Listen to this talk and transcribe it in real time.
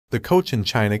The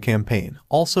Cochinchina campaign,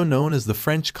 also known as the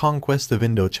French conquest of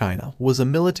Indochina, was a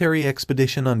military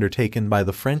expedition undertaken by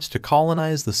the French to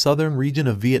colonize the southern region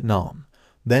of Vietnam,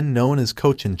 then known as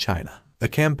Cochinchina. The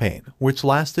campaign, which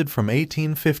lasted from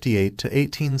 1858 to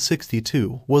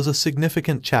 1862, was a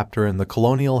significant chapter in the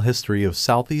colonial history of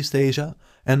Southeast Asia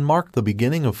and marked the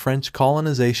beginning of French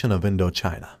colonization of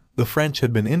Indochina. The French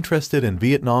had been interested in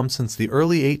Vietnam since the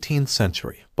early 18th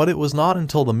century, but it was not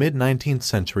until the mid-19th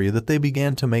century that they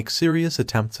began to make serious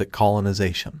attempts at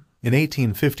colonization. In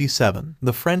 1857,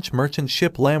 the French merchant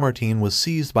ship Lamartine was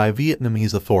seized by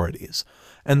Vietnamese authorities,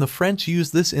 and the French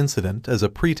used this incident as a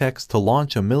pretext to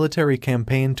launch a military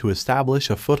campaign to establish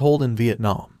a foothold in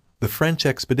Vietnam. The French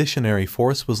expeditionary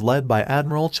force was led by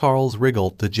Admiral Charles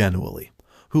Rigaud de Genouilly,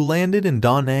 who landed in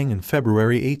Da Nang in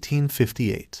February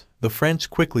 1858. The French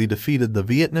quickly defeated the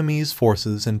Vietnamese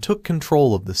forces and took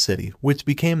control of the city, which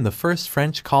became the first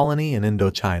French colony in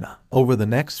Indochina. Over the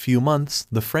next few months,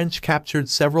 the French captured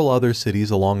several other cities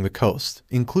along the coast,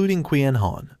 including Quien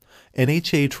Hon,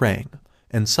 Nha Trang,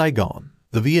 and Saigon.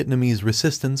 The Vietnamese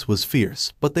resistance was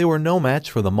fierce, but they were no match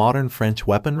for the modern French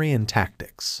weaponry and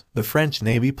tactics. The French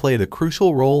Navy played a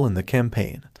crucial role in the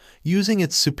campaign, using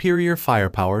its superior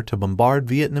firepower to bombard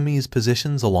Vietnamese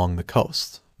positions along the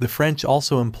coast. The French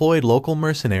also employed local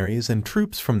mercenaries and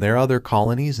troops from their other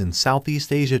colonies in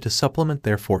Southeast Asia to supplement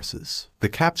their forces. The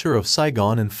capture of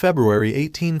Saigon in February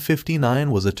 1859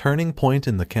 was a turning point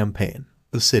in the campaign.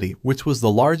 The city, which was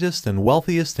the largest and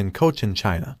wealthiest in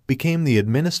Cochinchina, became the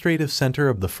administrative center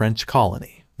of the French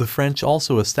colony. The French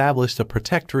also established a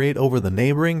protectorate over the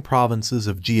neighboring provinces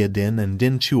of Gia Dinh and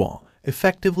Dinh Chuan,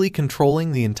 effectively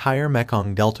controlling the entire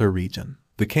Mekong Delta region.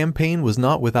 The campaign was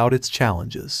not without its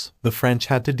challenges. The French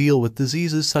had to deal with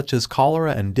diseases such as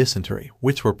cholera and dysentery,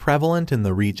 which were prevalent in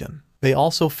the region. They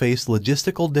also faced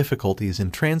logistical difficulties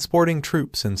in transporting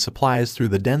troops and supplies through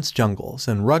the dense jungles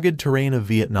and rugged terrain of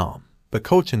Vietnam. The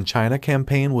Cochinchina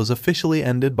campaign was officially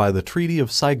ended by the Treaty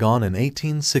of Saigon in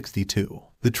 1862.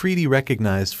 The treaty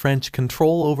recognized French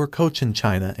control over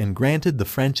Cochinchina and granted the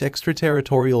French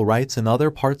extraterritorial rights in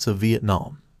other parts of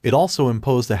Vietnam. It also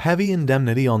imposed a heavy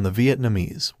indemnity on the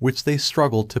Vietnamese, which they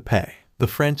struggled to pay. The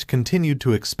French continued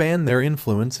to expand their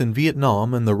influence in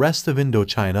Vietnam and the rest of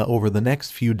Indochina over the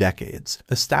next few decades,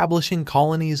 establishing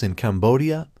colonies in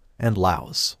Cambodia and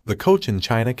Laos. The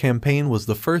Cochinchina campaign was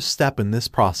the first step in this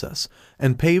process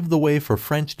and paved the way for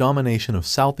French domination of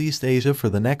Southeast Asia for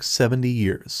the next 70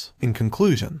 years. In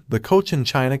conclusion, the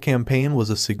Cochinchina campaign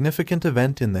was a significant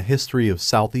event in the history of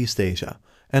Southeast Asia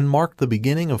and marked the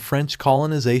beginning of French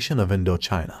colonization of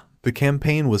Indochina. The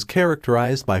campaign was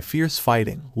characterized by fierce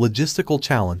fighting, logistical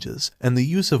challenges, and the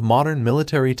use of modern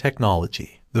military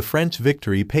technology. The French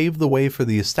victory paved the way for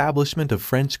the establishment of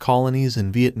French colonies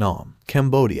in Vietnam,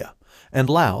 Cambodia, and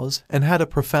Laos, and had a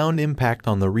profound impact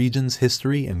on the region's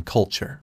history and culture.